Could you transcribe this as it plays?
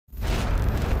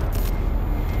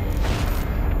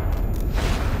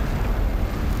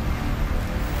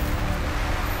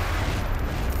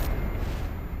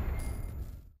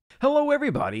Hello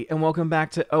everybody, and welcome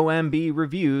back to OMB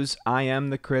Reviews. I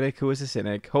am the critic who is a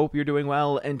cynic. Hope you're doing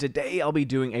well, and today I'll be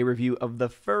doing a review of the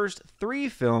first 3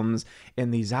 films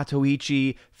in the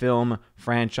Zatoichi film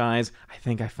franchise. I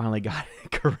think I finally got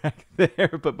it correct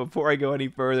there, but before I go any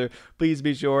further, please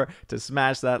be sure to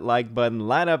smash that like button,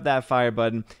 light up that fire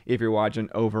button if you're watching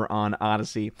over on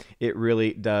Odyssey. It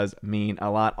really does mean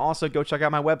a lot. Also, go check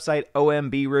out my website,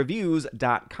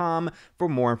 ombreviews.com, for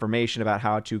more information about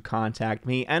how to contact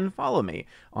me and follow me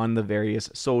on the various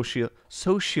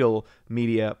social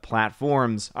media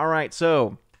platforms. All right,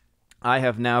 so I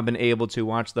have now been able to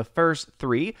watch the first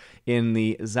 3 in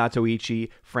the Zatoichi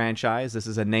franchise. This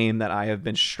is a name that I have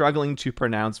been struggling to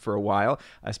pronounce for a while,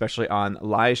 especially on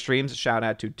live streams. Shout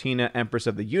out to Tina, Empress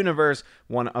of the Universe,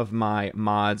 one of my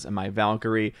mods and my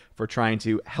Valkyrie, for trying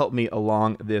to help me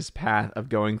along this path of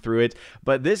going through it.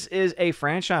 But this is a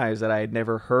franchise that I had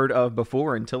never heard of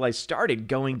before until I started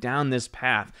going down this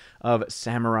path of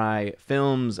samurai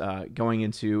films, going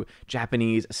into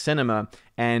Japanese cinema.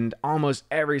 And almost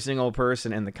every single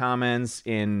person in the comments,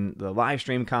 in the live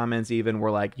stream comments even, were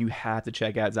like, you have to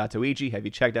check out Zatoichi. Have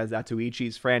you checked out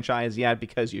Zatoichi's franchise yet?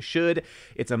 Because you should.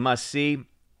 It's a must-see.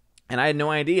 And I had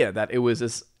no idea that it was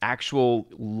this actual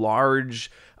large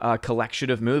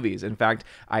collection of movies. In fact,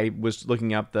 I was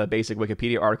looking up the basic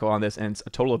Wikipedia article on this, and it's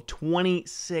a total of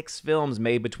 26 films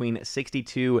made between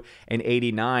 62 and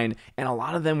 89. And a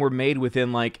lot of them were made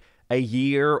within like a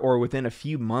year or within a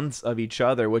few months of each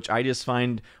other, which I just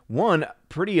find, one,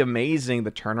 pretty amazing,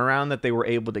 the turnaround that they were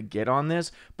able to get on this,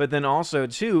 but then also,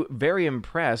 two, very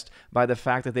impressed by the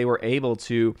fact that they were able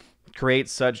to create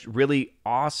such really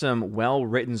awesome,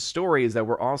 well-written stories that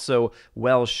were also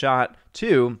well shot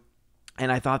too. And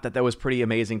I thought that that was pretty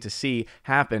amazing to see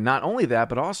happen. Not only that,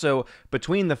 but also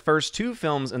between the first 2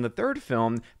 films and the third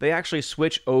film, they actually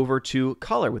switch over to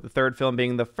color, with the third film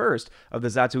being the first of the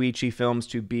Zatoichi films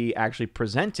to be actually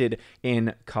presented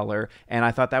in color. And I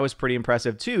thought that was pretty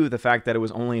impressive too, the fact that it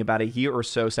was only about a year or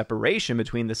so separation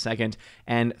between the second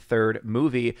and third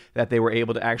movie, that they were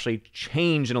able to actually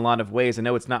change in a lot of ways. I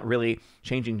know it's not really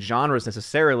changing genres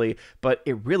necessarily, but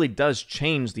it really does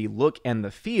change the look and the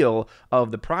feel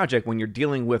of the project when you're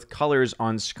dealing with colors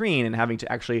on screen and having to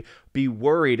actually be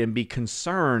worried and be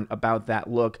concerned about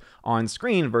that look on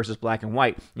screen versus black and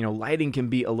white. You know, lighting can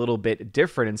be a little bit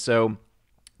different, and so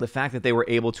the fact that they were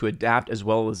able to adapt as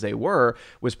well as they were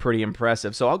was pretty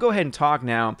impressive. So I'll go ahead and talk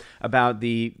now about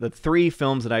the 3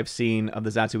 films that I've seen of the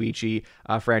Zatoichi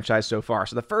franchise so far.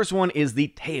 So the first one is the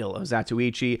Tale of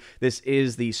Zatoichi. This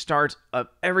is the start of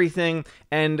everything,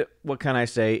 and what can I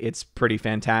say? It's pretty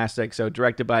fantastic. So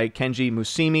directed by Kenji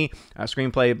Musumi,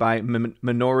 screenplay by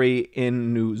Minori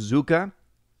Inuzuka.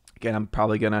 Again, I'm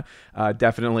probably going to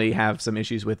definitely have some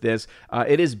issues with this.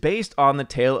 It is based on the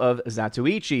Tale of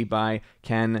Zatoichi by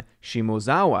Kan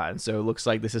Shimozawa. And so it looks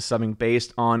like this is something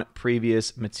based on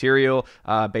previous material,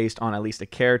 based on at least a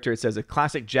character. It says a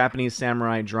classic Japanese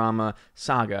samurai drama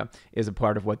saga is a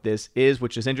part of what this is,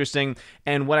 which is interesting.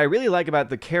 And what I really like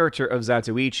about the character of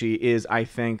Zatoichi is, I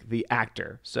think, the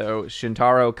actor. So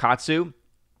Shintaro Katsu,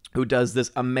 who does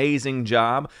this amazing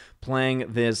job playing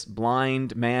this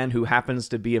blind man who happens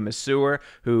to be a masseur,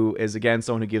 who is, again,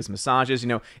 someone who gives massages. You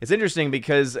know, it's interesting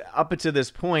because up to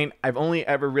this point, I've only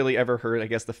ever heard, I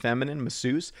guess, the feminine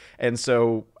masseuse. And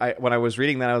so when I was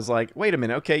reading that, I was like, wait a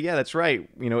minute, okay, yeah, that's right.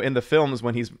 You know, in the films,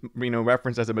 when he's, you know,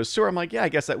 referenced as a masseur, I'm like, yeah, I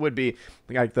guess that would be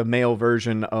like the male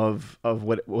version of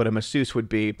what a masseuse would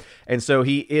be. And so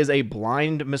he is a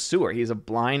blind masseur. He's a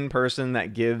blind person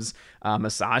that gives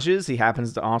massages. He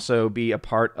happens to also be a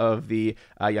part of the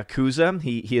Yakuza.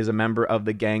 He is a member of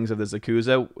the gangs of the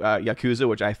Yakuza,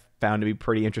 which I found to be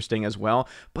pretty interesting as well.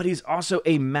 But he's also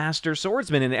a master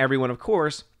swordsman, and everyone, of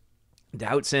course,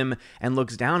 doubts him and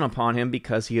looks down upon him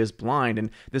because he is blind.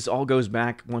 And this all goes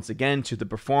back once again to the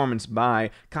performance by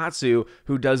Katsu,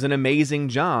 who does an amazing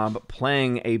job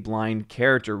playing a blind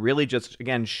character, really just,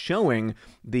 again, showing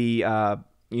the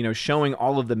showing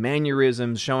all of the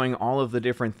mannerisms, showing all of the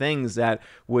different things that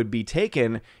would be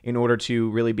taken in order to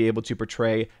really be able to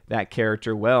portray that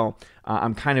character well.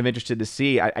 I'm kind of interested to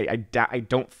see. I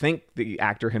don't think the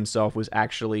actor himself was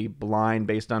actually blind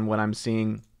based on what I'm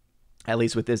seeing. At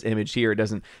least with this image here, it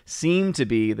doesn't seem to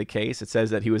be the case. It says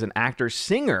that he was an actor,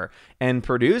 singer, and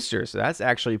producer. So that's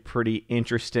actually pretty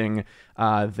interesting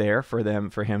there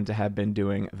for him to have been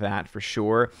doing that for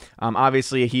sure.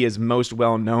 Obviously, he is most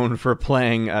well known for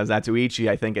playing Zatoichi,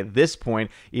 I think, at this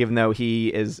point, even though he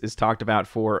is talked about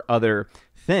for other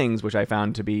things, which I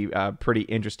found to be pretty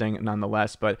interesting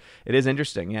nonetheless. But it is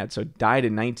interesting. Yeah, so died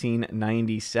in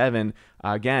 1997.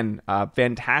 Again,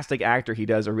 fantastic actor. He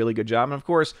does a really good job. And of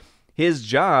course, his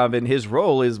job and his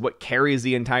role is what carries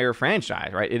the entire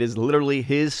franchise, right? It is literally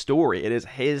his story. It is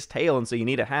his tale. And so you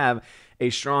need to have a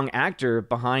strong actor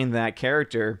behind that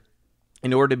character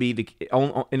in order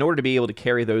to be able to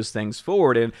carry those things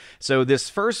forward. And so this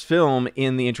first film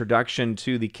in the introduction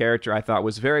to the character, I thought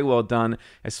was very well done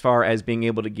as far as being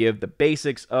able to give the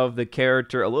basics of the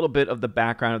character, a little bit of the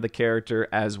background of the character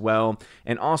as well,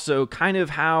 and also kind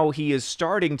of how he is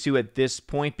starting to at this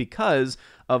point because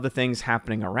of the things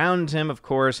happening around him. Of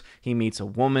course, he meets a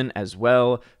woman as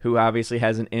well who obviously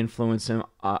has an influence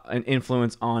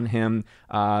on him.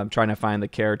 I'm trying to find the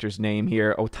character's name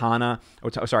here, Otani,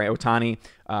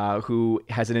 who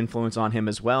has an influence on him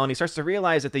as well. And he starts to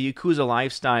realize that the Yakuza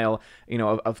lifestyle,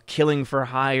 of killing for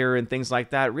hire and things like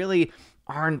that really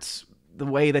aren't the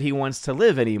way that he wants to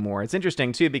live anymore. It's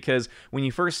interesting too, because when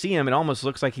you first see him, it almost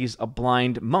looks like he's a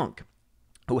blind monk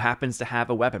who happens to have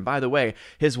a weapon. By the way,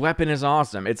 his weapon is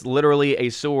awesome. It's literally a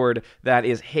sword that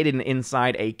is hidden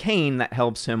inside a cane that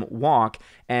helps him walk,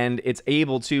 and it's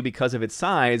able to, because of its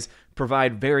size,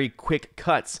 provide very quick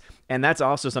cuts. And that's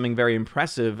also something very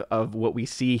impressive of what we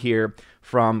see here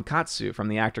from Katsu, from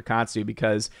the actor Katsu,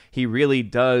 because he really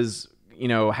does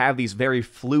have these very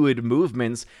fluid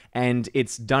movements, and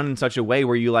it's done in such a way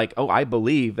where you like, oh, I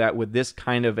believe that with this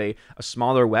kind of a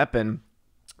smaller weapon,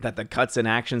 that the cuts and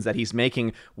actions that he's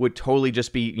making would totally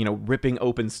just be, ripping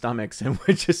open stomachs and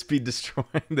would just be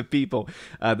destroying the people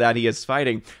that he is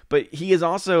fighting. But he is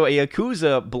also a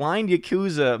blind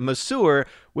Yakuza masseur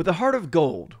with a heart of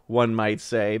gold, one might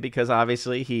say, because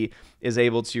obviously he is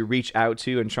able to reach out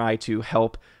to and try to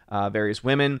help various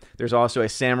women. There's also a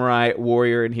samurai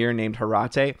warrior in here named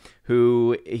Harate,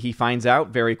 who he finds out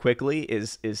very quickly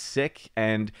is sick,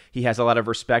 and he has a lot of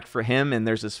respect for him, and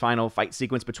there's this final fight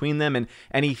sequence between them,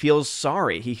 and he feels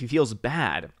sorry. He feels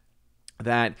bad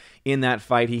that in that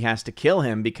fight he has to kill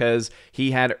him because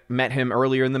he had met him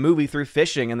earlier in the movie through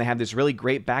fishing, and they have this really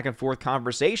great back and forth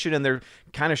conversation, and they're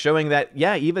kind of showing that,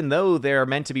 yeah, even though they're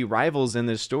meant to be rivals in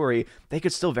this story, they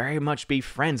could still very much be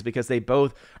friends because they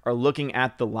both are looking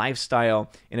at the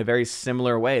lifestyle in a very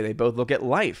similar way. They both look at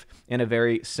life in a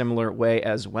very similar way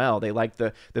as well. They like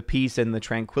the peace and the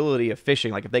tranquility of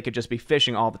fishing. Like if they could just be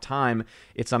fishing all the time,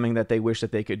 it's something that they wish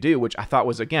that they could do, which I thought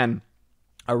was, again,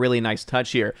 a really nice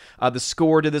touch here. The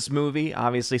score to this movie,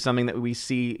 obviously something that we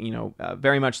see,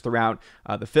 very much throughout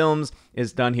the films,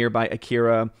 is done here by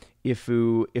Akira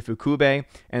Ifukube,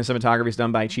 and cinematography is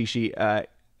done by Shishi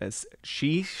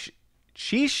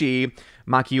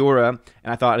Makiura.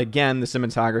 And I thought, again, the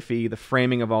cinematography, the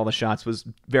framing of all the shots was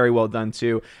very well done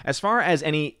too. As far as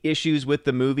any issues with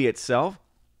the movie itself,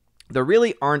 there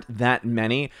really aren't that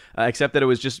many, except that it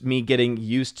was just me getting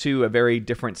used to a very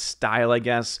different style, I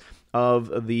guess,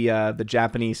 of the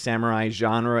Japanese samurai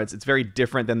genre. It's very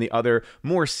different than the other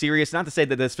more serious. Not to say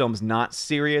that this film's not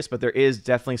serious, but there is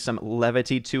definitely some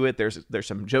levity to it. There's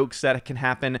some jokes that can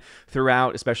happen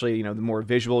throughout, especially the more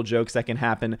visual jokes that can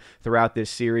happen throughout this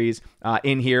series.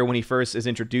 In here, when he first is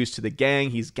introduced to the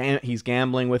gang, he's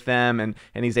gambling with them, and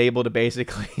he's able to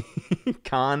basically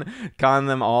con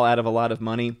them all out of a lot of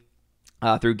money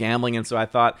through gambling. And so I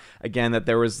thought, again, that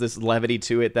there was this levity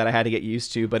to it that I had to get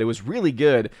used to, but it was really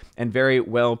good and very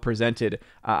well presented,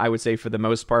 I would say, for the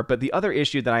most part. But the other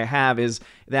issue that I have is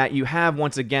that you have,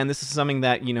 once again, this is something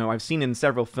that, I've seen in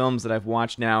several films that I've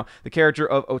watched now, the character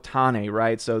of Otane,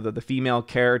 right? So the female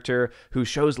character who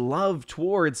shows love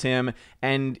towards him,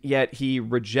 and yet he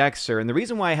rejects her. And the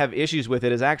reason why I have issues with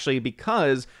it is actually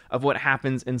because of what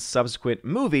happens in subsequent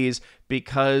movies,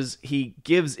 because he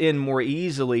gives in more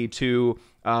easily to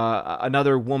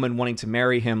another woman wanting to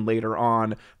marry him later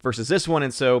on versus this one.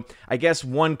 And so I guess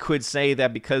one could say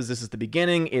that because this is the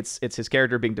beginning, it's his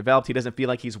character being developed, he doesn't feel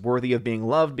like he's worthy of being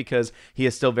loved because he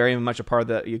is still very much a part of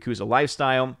the Yakuza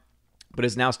lifestyle, but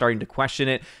is now starting to question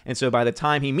it. And so by the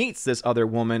time he meets this other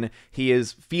woman, he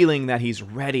is feeling that he's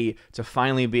ready to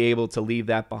finally be able to leave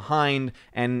that behind,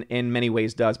 and in many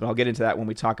ways does. But I'll get into that when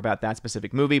we talk about that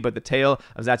specific movie. But the Tale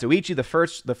of Zatoichi,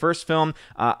 the first film,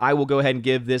 I will go ahead and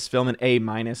give this film an A-.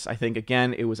 I think,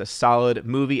 again, it was a solid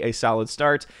movie, a solid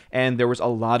start, and there was a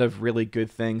lot of really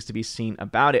good things to be seen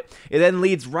about it. It then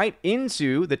leads right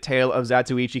into the Tale of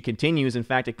Zatoichi Continues. In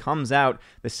fact, it comes out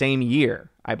the same year,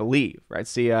 I believe, right?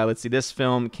 Let's see. This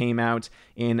film came out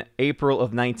in April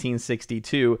of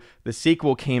 1962. The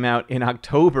sequel came out in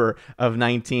October of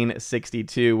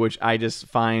 1962, which I just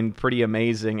find pretty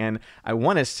amazing. And I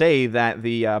want to say that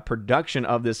the production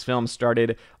of this film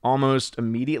started almost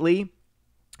immediately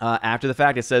After the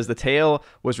fact, it says the Tale of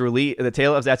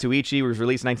Zatoichi was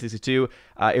released in 1962.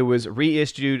 It was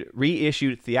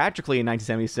reissued theatrically in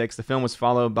 1976. The film was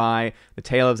followed by The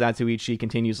Tale of Zatoichi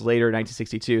Continues later in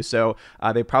 1962. So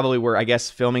they probably were, I guess,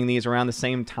 filming these around the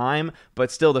same time.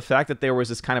 But still, the fact that there was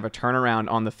this kind of a turnaround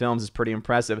on the films is pretty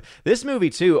impressive. This movie,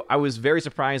 too, I was very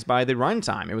surprised by the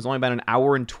runtime. It was only about an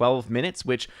hour and 12 minutes,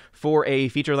 which for a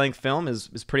feature-length film is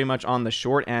pretty much on the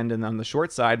short end and on the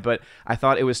short side. But I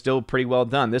thought it was still pretty well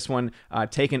done. This one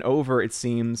taken over, it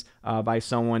seems, by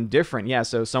someone different. Yeah,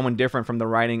 so someone different from the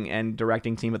writing and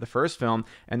directing team of the first film,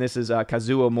 and this is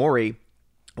Kazuo Mori.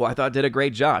 Well, I thought did a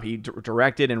great job. He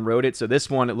directed and wrote it. So this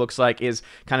one, it looks like, is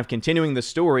kind of continuing the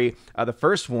story. The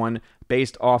first one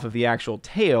based off of the actual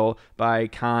tale by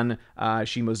Kan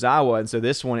Shimozawa. And so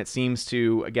this one, it seems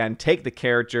to, again, take the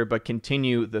character but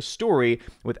continue the story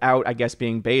without, I guess,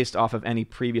 being based off of any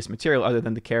previous material other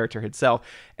than the character itself.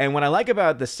 And what I like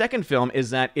about the second film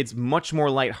is that it's much more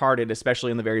lighthearted,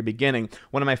 especially in the very beginning.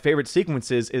 One of my favorite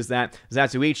sequences is that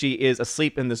Zatoichi is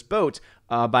asleep in this boat,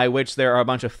 by which there are a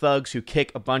bunch of thugs who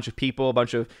kick a bunch of people, a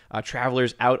bunch of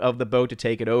travelers out of the boat to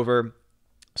take it over,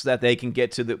 so that they can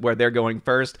get to where they're going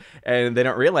first. And they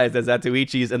don't realize that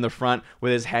Zatoichi's in the front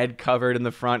with his head covered in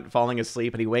the front, falling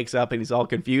asleep, and he wakes up and he's all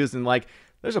confused and like,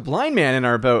 there's a blind man in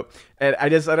our boat. And I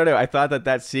don't know. I thought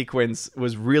that sequence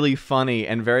was really funny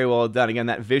and very well done. Again,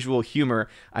 that visual humor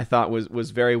I thought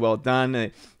was very well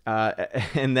done.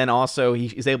 And then also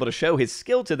he's able to show his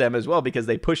skill to them as well, because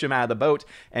they push him out of the boat,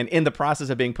 and in the process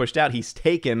of being pushed out, he's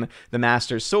taken the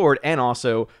master's sword and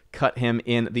also cut him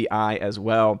in the eye as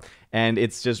well. And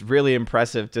it's just really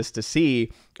impressive just to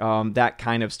see that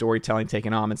kind of storytelling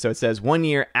taken on. And so it says 1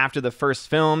 year after the first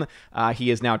film,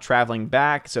 he is now traveling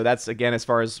back. So that's, again, as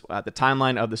far as the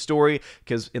timeline of the story,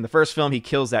 because in the first film, he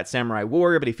kills that samurai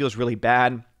warrior, but he feels really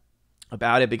bad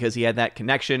about it because he had that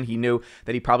connection. He knew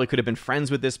that he probably could have been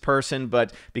friends with this person,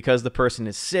 but because the person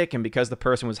is sick and because the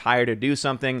person was hired to do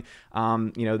something,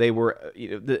 they were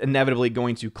inevitably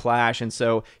going to clash. And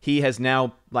so he has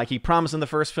now, like he promised in the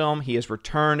first film, he has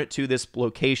returned to this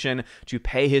location to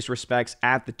pay his respects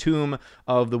at the tomb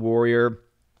of the warrior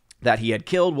that he had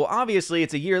killed. Well, obviously,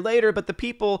 it's a year later, but the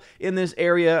people in this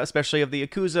area, especially of the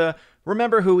Yakuza,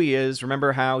 remember who he is,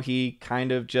 remember how he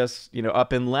kind of just,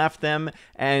 up and left them.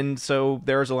 And so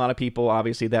there's a lot of people,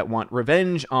 obviously, that want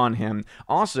revenge on him.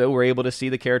 Also, we're able to see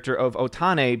the character of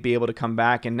Otane be able to come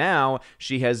back, and now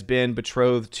she has been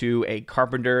betrothed to a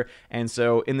carpenter. And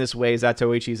so in this way,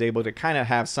 Zatoichi is able to kind of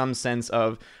have some sense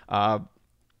of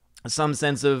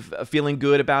feeling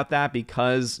good about that,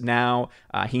 because now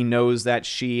he knows that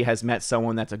she has met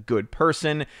someone that's a good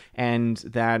person, and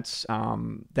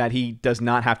that he does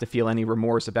not have to feel any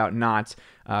remorse about not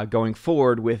going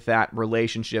forward with that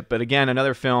relationship. But again,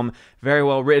 another film, very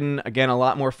well written, again, a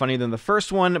lot more funny than the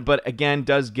first one, but again,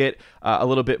 does get a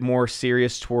little bit more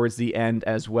serious towards the end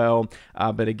as well.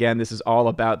 But again, this is all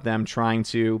about them trying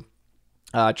to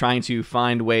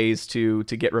find ways to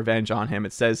get revenge on him.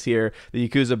 It says here, the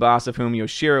Yakuza boss of whom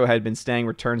Yoshiro had been staying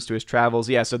returns to his travels.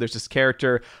 Yeah, so there's this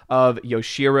character of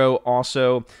Yoshiro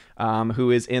also,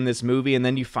 who is in this movie, and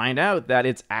then you find out that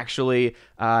it's actually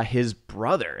his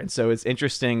brother. And so it's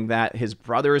interesting that his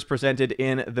brother is presented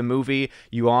in the movie.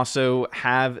 You also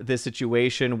have this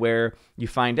situation where you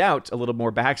find out a little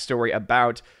more backstory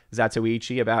about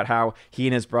Zatoichi, about how he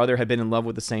and his brother had been in love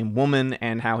with the same woman,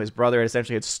 and how his brother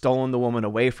essentially had stolen the woman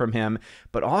away from him,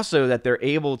 but also that they're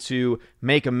able to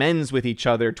make amends with each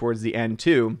other towards the end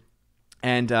too.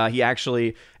 And he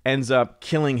actually ends up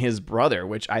killing his brother,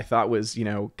 which I thought was,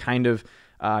 kind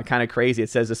of crazy. It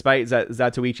says, despite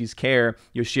Zatoichi's care,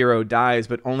 Yoshiro dies,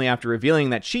 but only after revealing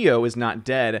that Chiyo is not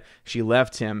dead. She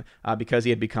left him because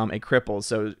he had become a cripple.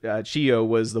 So Chiyo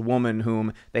was the woman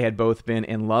whom they had both been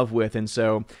in love with. And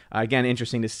so, again,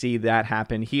 interesting to see that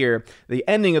happen here. The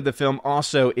ending of the film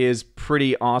also is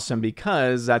pretty awesome,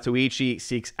 because Zatoichi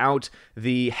seeks out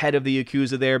the head of the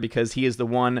Yakuza there, because he is the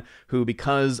one who,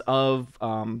 because of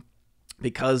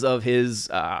his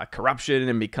corruption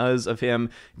and because of him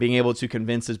being able to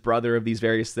convince his brother of these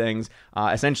various things,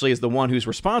 essentially is the one who's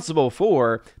responsible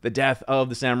for the death of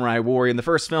the samurai warrior in the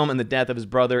first film and the death of his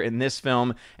brother in this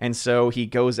film. And so he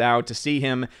goes out to see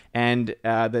him, and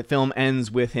the film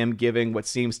ends with him giving what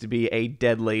seems to be a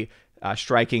deadly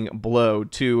striking blow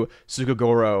to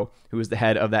Sugagoro, who is the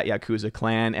head of that Yakuza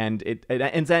clan. And it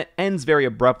ends very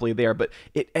abruptly there, but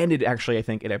it ended actually, I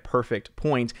think, at a perfect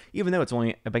point, even though it's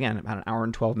only, again, about an hour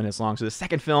and 12 minutes long. So the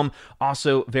second film,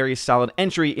 also very solid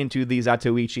entry into the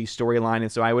Zatoichi storyline,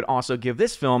 and so I would also give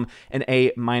this film an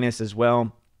A- as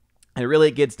well. And it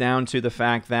really gets down to the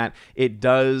fact that it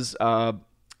does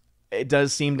it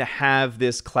does seem to have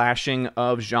this clashing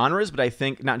of genres, but I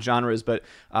think not genres, but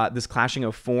this clashing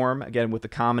of form, again, with the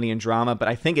comedy and drama, but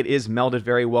I think it is melded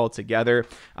very well together.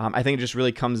 I think it just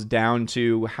really comes down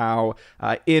to how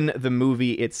in the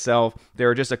movie itself, there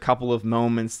are just a couple of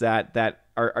moments that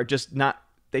are just not,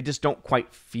 they just don't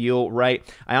quite feel right.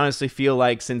 I honestly feel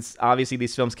like, since obviously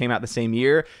these films came out the same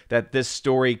year, that this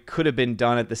story could have been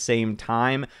done at the same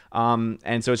time.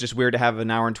 And so it's just weird to have an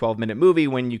hour and 12-minute movie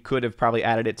when you could have probably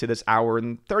added it to this hour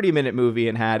and 30-minute movie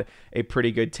and had a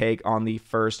pretty good take on the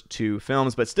first two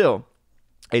films. But still,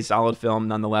 a solid film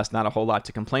nonetheless, not a whole lot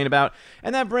to complain about.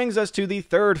 And that brings us to the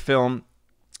third film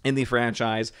in the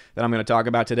franchise that I'm going to talk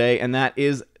about today, and that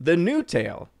is The New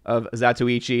Tale of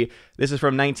Zatoichi. This is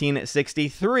from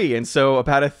 1963, and so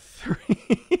about a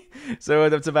three so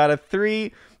it's about a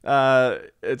three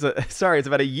it's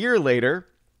about a year later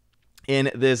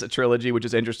in this trilogy, which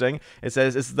is interesting. It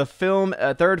says it's the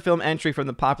third film entry from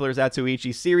the popular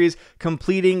Zatoichi series,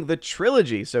 completing the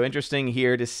trilogy. So interesting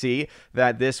here to see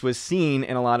that this was seen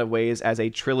in a lot of ways as a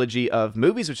trilogy of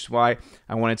movies, which is why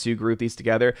I wanted to group these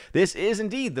together. This is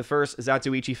indeed the first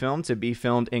Zatoichi film to be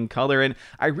filmed in color, and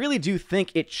I really do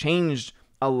think it changed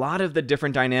a lot of the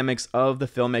different dynamics of the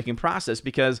filmmaking process,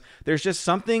 because there's just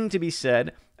something to be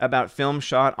said about film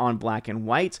shot on black and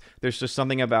white. There's just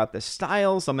something about the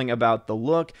style, something about the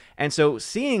look. And so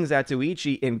seeing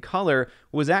Zatoichi in color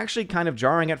was actually kind of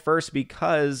jarring at first,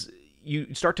 because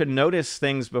you start to notice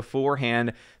things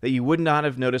beforehand that you would not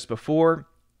have noticed before.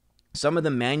 Some of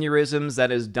the mannerisms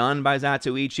that is done by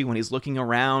Zatoichi when he's looking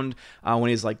around, when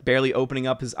he's like barely opening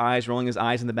up his eyes, rolling his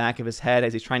eyes in the back of his head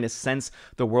as he's trying to sense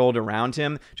the world around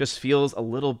him, just feels a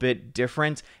little bit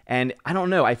different. And I don't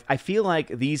know, I feel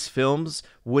like these films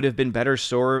would have been better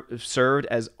served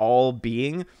as all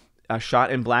being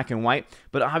shot in black and white.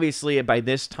 But obviously by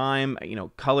this time,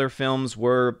 color films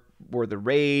were the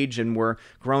rage and were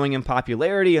growing in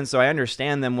popularity, and so I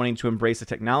understand them wanting to embrace the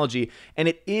technology, and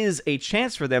it is a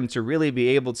chance for them to really be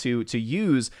able to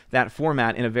use that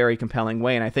format in a very compelling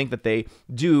way, and I think that they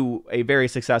do a very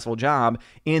successful job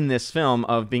in this film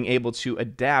of being able to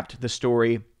adapt the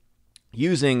story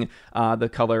using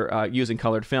using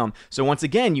colored film. So once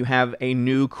again, you have a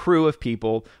new crew of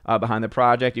people behind the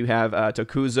project. You have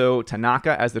Tokuzo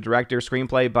Tanaka as the director,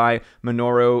 screenplay by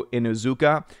Minoru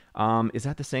Inuzuka. Is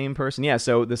that the same person? Yeah,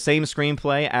 so the same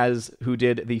screenplay as who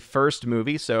did the first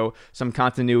movie, so some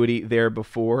continuity there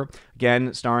before.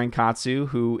 Again, starring Katsu,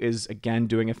 who is, again,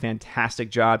 doing a fantastic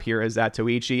job here as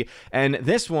Zatoichi. And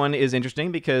this one is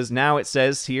interesting because now it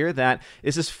says here that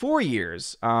this is 4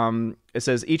 years. It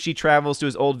says Ichi travels to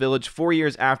his old village 4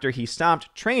 years after he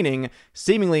stopped training,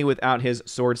 seemingly without his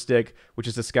sword stick, which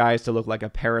is disguised to look like a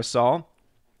parasol.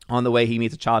 On the way, he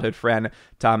meets a childhood friend,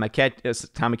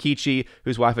 Tamakichi,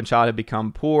 whose wife and child have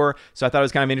become poor. So I thought it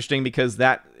was kind of interesting because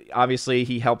that, obviously,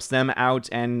 he helps them out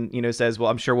and, says, well,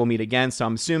 I'm sure we'll meet again. So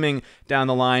I'm assuming down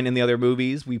the line in the other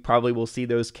movies, we probably will see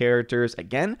those characters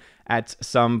again at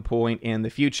some point in the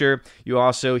future. You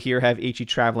also here have Ichi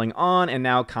traveling on, and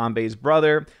now Kanbei's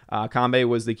brother. Kanbei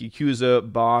was the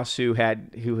Yakuza boss who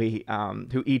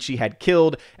Ichi had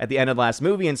killed at the end of the last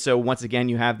movie, and so once again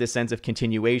you have this sense of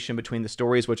continuation between the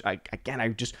stories, which I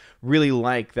just really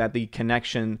like that the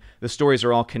stories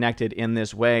are all connected in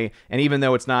this way, and even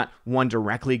though it's not one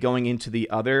directly going into the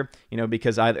other,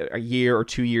 because either a year or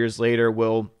 2 years later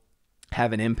will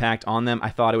have an impact on them, I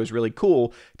thought it was really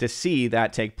cool to see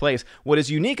that take place. What is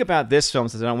unique about this film,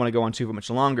 since I don't want to go on too much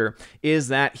longer, is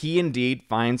that he indeed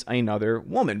finds another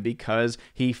woman, because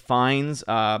he finds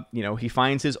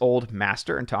his old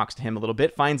master and talks to him a little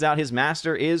bit, finds out his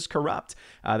master is corrupt,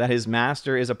 that his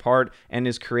master is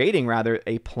creating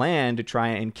a plan to try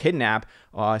and kidnap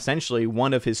essentially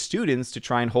one of his students to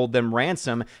try and hold them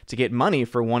ransom to get money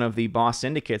for one of the boss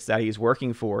syndicates that he's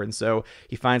working for. And so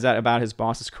he finds out about his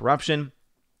boss's corruption,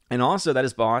 and also that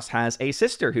his boss has a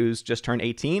sister who's just turned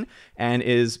 18 and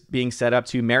is being set up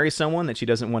to marry someone that she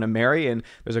doesn't want to marry. And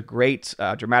there's a great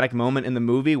dramatic moment in the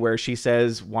movie where she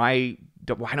says, why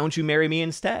don't you marry me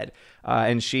instead?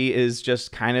 And she is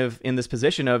just kind of in this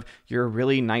position of, you're a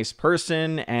really nice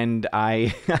person and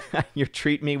you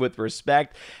treat me with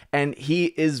respect. And he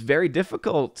is very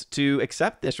difficult to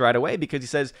accept this right away, because he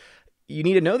says, you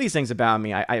need to know these things about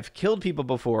me. I've killed people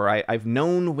before. I've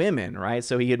known women, right?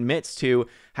 So he admits to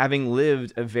having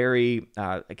lived a very,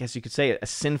 I guess you could say, a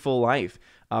sinful life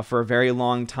for a very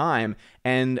long time.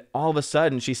 And all of a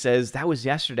sudden she says, that was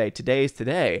yesterday, today is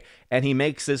today. And he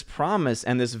makes this promise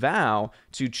and this vow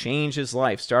to change his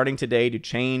life, starting today, to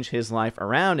change his life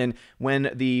around. And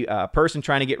when the person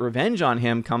trying to get revenge on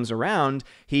him comes around,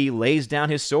 he lays down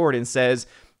his sword and says,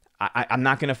 I'm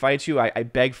not going to fight you. I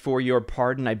beg for your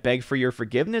pardon. I beg for your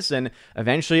forgiveness. And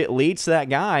eventually it leads to that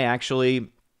guy actually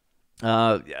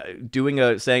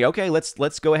saying, okay,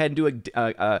 let's go ahead and do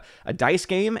a dice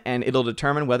game, and it'll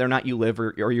determine whether or not you live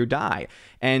or you die.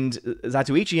 And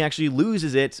Zatoichi actually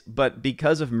loses it, but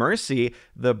because of mercy,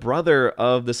 the brother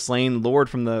of the slain lord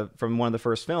from one of the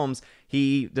first films,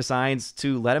 he decides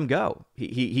to let him go.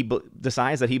 He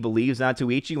decides that he believes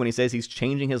Zatoichi when he says he's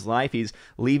changing his life. He's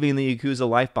leaving the Yakuza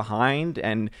life behind,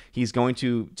 and he's going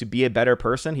to be a better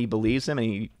person. He believes him, and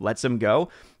he lets him go.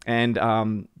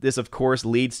 And this, of course,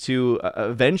 leads to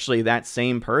eventually that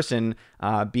same person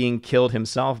being killed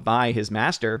himself by his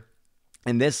master.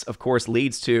 And this, of course,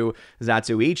 leads to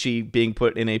Zatoichi being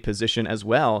put in a position as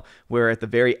well, where at the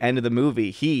very end of the movie,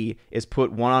 he is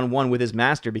put one-on-one with his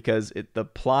master because the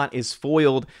plot is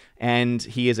foiled and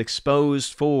he is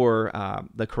exposed for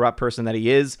the corrupt person that he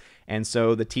is. And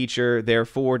so the teacher,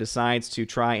 therefore, decides to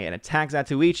try and attack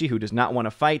Zatoichi, who does not want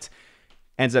to fight,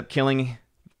 ends up killing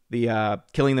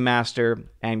the master,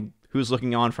 and who's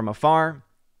looking on from afar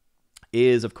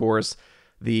is, of course,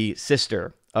 the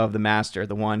sister of the master,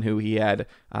 the one who he had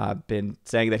been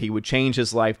saying that he would change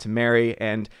his life to marry,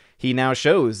 and he now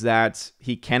shows that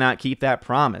he cannot keep that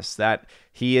promise, that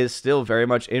he is still very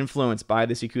much influenced by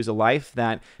this Yakuza life,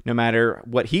 that no matter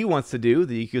what he wants to do,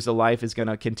 the Yakuza life is going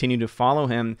to continue to follow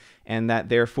him, and that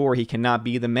therefore he cannot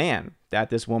be the man that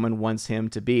this woman wants him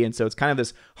to be. And so it's kind of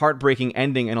this heartbreaking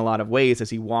ending in a lot of ways as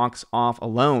he walks off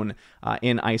alone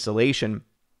in isolation.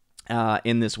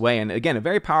 In this way. And again, a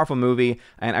very powerful movie,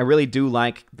 and I really do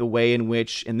like the way in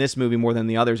which, in this movie more than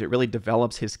the others, it really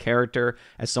develops his character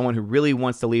as someone who really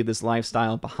wants to leave this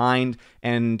lifestyle behind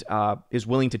and is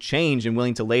willing to change and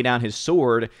willing to lay down his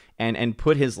sword and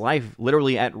put his life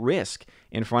literally at risk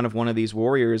in front of one of these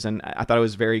warriors, and I thought it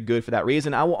was very good for that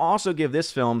reason. I will also give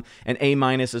this film an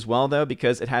A- as well, though,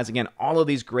 because it has, again, all of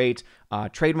these great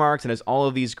trademarks, and has all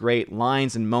of these great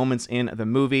lines and moments in the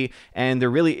movie, and there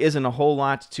really isn't a whole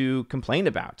lot to complain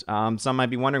about. Some might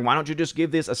be wondering, why don't you just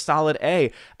give this a solid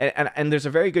A? And there's a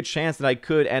very good chance that I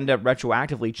could end up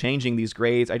retroactively changing these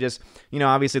grades. I just,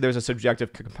 obviously there's a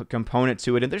subjective component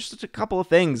to it, and there's just a couple of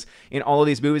things in all of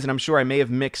these movies, and I'm sure I may have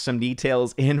mixed some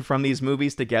details in from these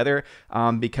movies together,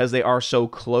 because they are so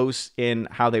close in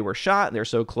how they were shot, they're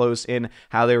so close in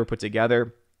how they were put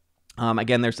together.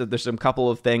 Again, there's some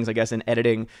couple of things, I guess, in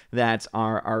editing that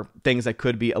are things that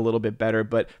could be a little bit better,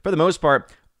 but for the most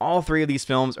part, all three of these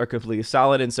films are completely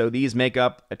solid, and so these make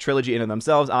up a trilogy in and of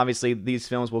themselves. Obviously, these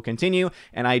films will continue,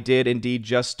 and I did indeed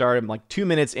just start. I'm like 2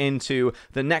 minutes into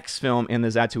the next film in the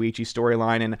Zatoichi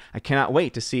storyline, and I cannot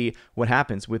wait to see what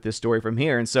happens with this story from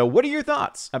here. And so, what are your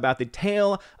thoughts about the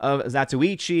Tale of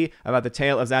Zatoichi, about the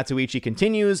Tale of Zatoichi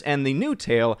Continues, and the new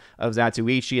Tale of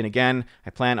Zatoichi? And again, I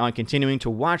plan on continuing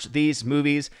to watch these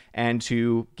movies and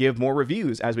to give more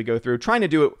reviews as we go through, trying to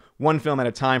do it one film at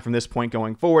a time from this point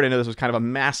going forward. I know this was kind of a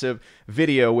massive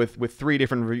video with 3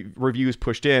 different reviews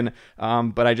pushed in,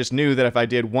 but I just knew that if I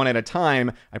did one at a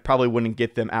time, I probably wouldn't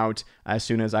get them out as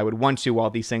soon as I would want to,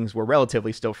 while these things were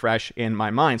relatively still fresh in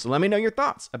my mind. So let me know your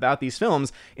thoughts about these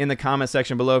films in the comment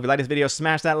section below. If you like this video,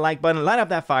 smash that like button, light up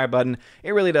that fire button.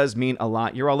 It really does mean a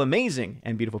lot. You're all amazing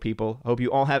and beautiful people. I hope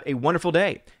you all have a wonderful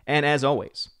day. And as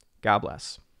always, God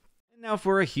bless. Now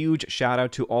for a huge shout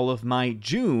out to all of my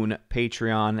June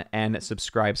Patreon and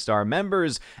Subscribestar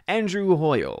members: Andrew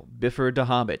Hoyle, Biffer the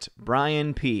Hobbit,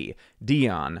 Brian P.,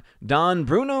 Dion, Don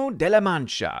Bruno de la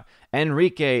Mancha,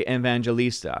 Enrique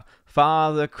Evangelista,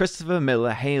 Father Christopher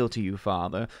Miller, hail to you,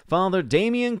 Father, Father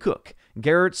Damian Cook,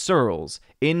 Garrett Searles,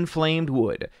 Inflamed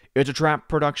Wood, It's a Trap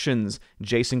Productions,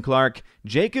 Jason Clark,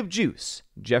 Jacob Juice,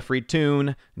 Jeffrey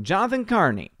Toon, Jonathan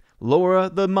Carney, Laura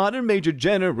the Modern Major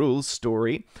General's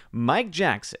Story, Mike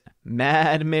Jackson,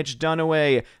 Mad Mitch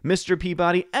Dunaway, Mr.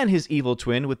 Peabody and his evil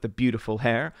twin with the beautiful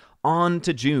hair, On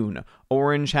to June,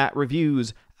 Orange Hat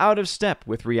Reviews, Out of Step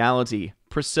with Reality,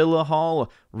 Priscilla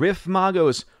Hall, Riff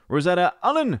Magos, Rosetta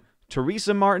Allen,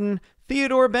 Teresa Martin,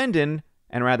 Theodore Bendon,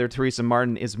 and rather Teresa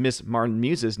Martin is Miss Martin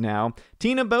Muses now,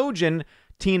 Tina Bojan,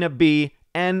 Tina B.,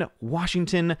 and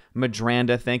Washington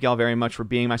Madranda. Thank y'all very much for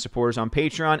being my supporters on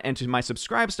Patreon. And to my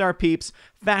Subscribestar peeps,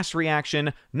 Fast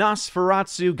Reaction,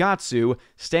 Nosferatu Gatsu,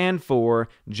 Stand For,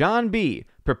 John B.,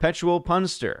 Perpetual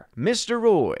Punster, Mr.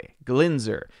 Roy,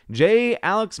 Glinzer, J.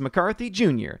 Alex McCarthy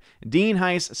Jr., Dean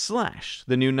Heiss /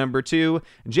 The New Number 2,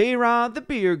 J. Rod the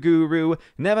Beer Guru,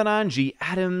 Nevanon G.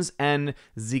 Adams, and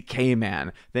ZK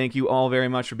Man. Thank you all very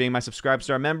much for being my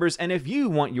Subscribestar members, and if you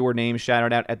want your name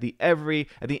shouted out at the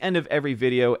end of every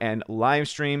video and live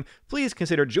stream, please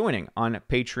consider joining on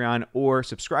Patreon or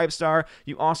Subscribestar.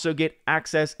 You also get access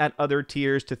access at other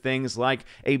tiers to things like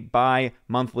a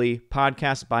bi-monthly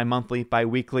podcast,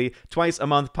 bi-weekly, twice a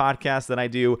month podcast that I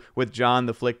do with John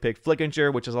the Flick Pick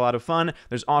Flickinger, which is a lot of fun.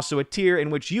 There's also a tier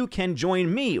in which you can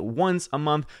join me once a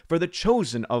month for the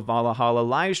Chosen of Valhalla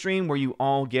live stream, where you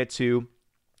all get to,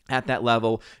 at that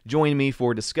level, join me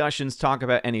for discussions, talk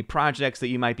about any projects that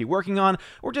you might be working on,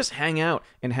 or just hang out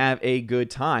and have a good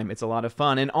time. It's a lot of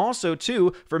fun. And also,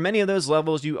 too, for many of those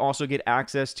levels, you also get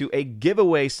access to a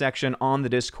giveaway section on the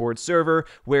Discord server,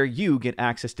 where you get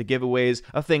access to giveaways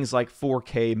of things like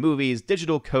 4K movies,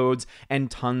 digital codes, and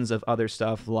tons of other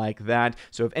stuff like that.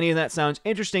 So if any of that sounds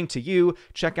interesting to you,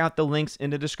 check out the links in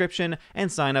the description and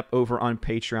sign up over on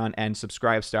Patreon and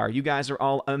Subscribestar. You guys are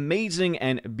all amazing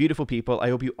and beautiful people. I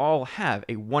hope you all have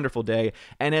a wonderful day,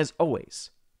 and as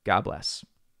always, God bless.